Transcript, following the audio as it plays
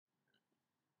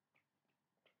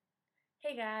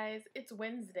Hey guys, it's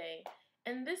Wednesday,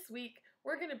 and this week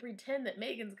we're gonna pretend that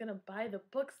Megan's gonna buy the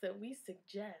books that we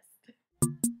suggest.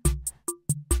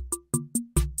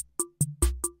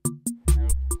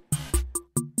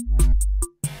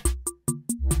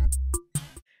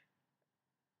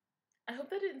 I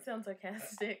hope that didn't sound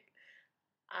sarcastic.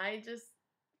 I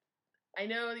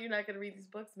know you're not gonna read these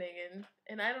books, Megan,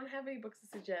 and I don't have any books to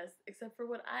suggest except for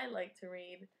what I like to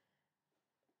read.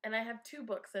 And I have two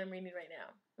books that I'm reading right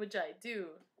now, which I do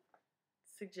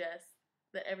suggest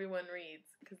that everyone reads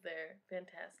because they're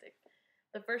fantastic.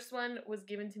 The first one was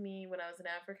given to me when I was in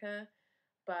Africa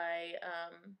by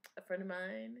a friend of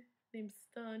mine named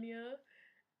Stania,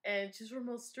 and she's from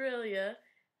Australia,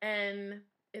 and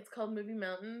it's called Moving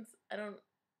Mountains.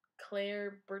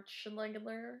 Claire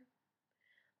Bertschinger.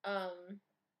 Um,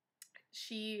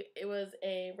 it was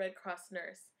a Red Cross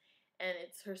nurse, and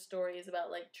her story is about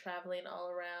like traveling all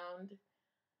around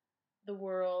the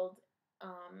world,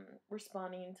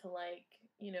 responding to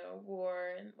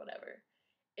war and whatever.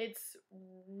 It's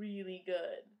really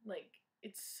good. Like,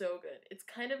 it's so good. It's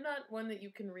kind of not one that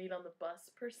you can read on the bus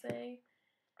per se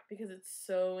because it's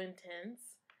so intense,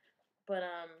 but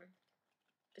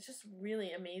it's just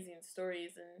really amazing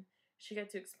stories, and she got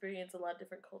to experience a lot of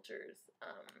different cultures.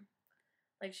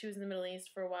 Like, she was in the Middle East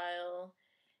for a while,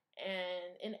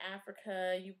 and in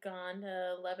Africa,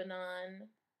 Uganda, Lebanon,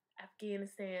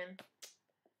 Afghanistan,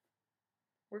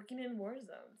 working in war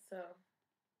zones. So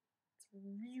it's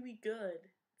really good.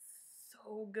 It's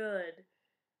so good.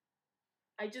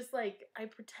 I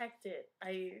protect it.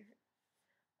 I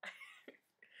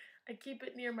keep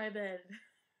it near my bed.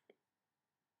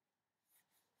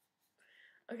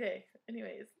 Okay,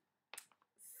 anyways,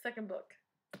 second book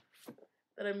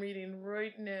that I'm reading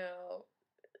right now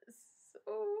is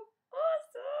so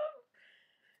awesome.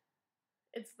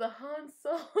 It's the Han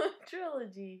Solo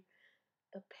Trilogy,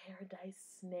 The Paradise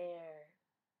Snare.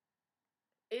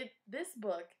 This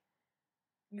book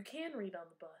you can read on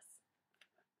the bus.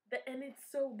 And it's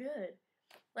so good.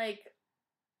 Like,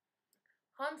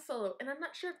 Han Solo, and I'm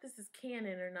not sure if this is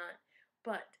canon or not,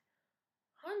 but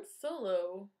Han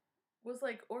Solo was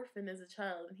like orphaned as a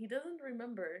child, and he doesn't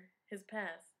remember his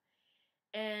past.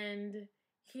 And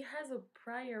he has a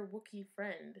prior Wookiee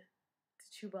friend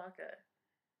to Chewbacca.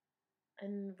 I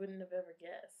wouldn't have ever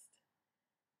guessed.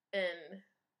 And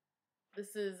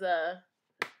this is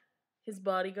his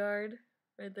bodyguard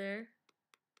right there,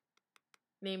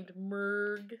 named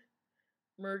Murg.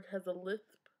 Murg has a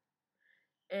lisp.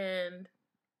 And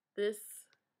this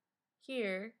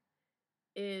here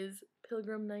is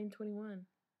Pilgrim 921.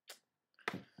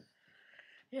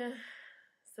 Yeah,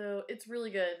 so it's really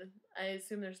good. I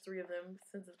assume there's 3 of them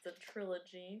since it's a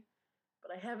trilogy,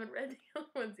 but I haven't read the other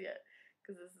ones yet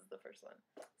because this is the first one.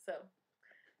 So,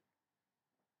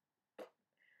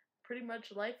 pretty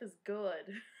much life is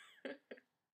good.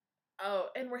 Oh,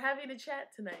 and we're having a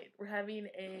chat tonight. We're having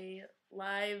a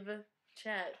live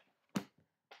chat.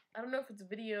 I don't know if it's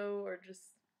video or just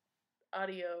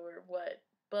audio or what,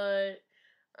 but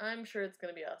I'm sure it's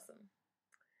going to be awesome.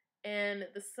 And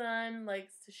the sun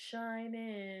likes to shine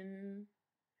in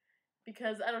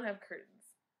because I don't have curtains.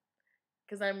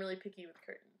 Because I'm really picky with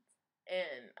curtains.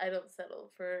 And I don't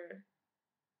settle for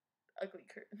ugly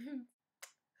curtains.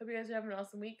 Hope you guys are having an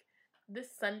awesome week. This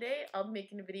Sunday, I'll be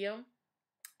making a video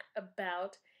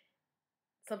about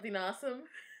something awesome.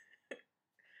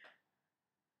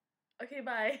 Okay,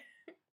 bye.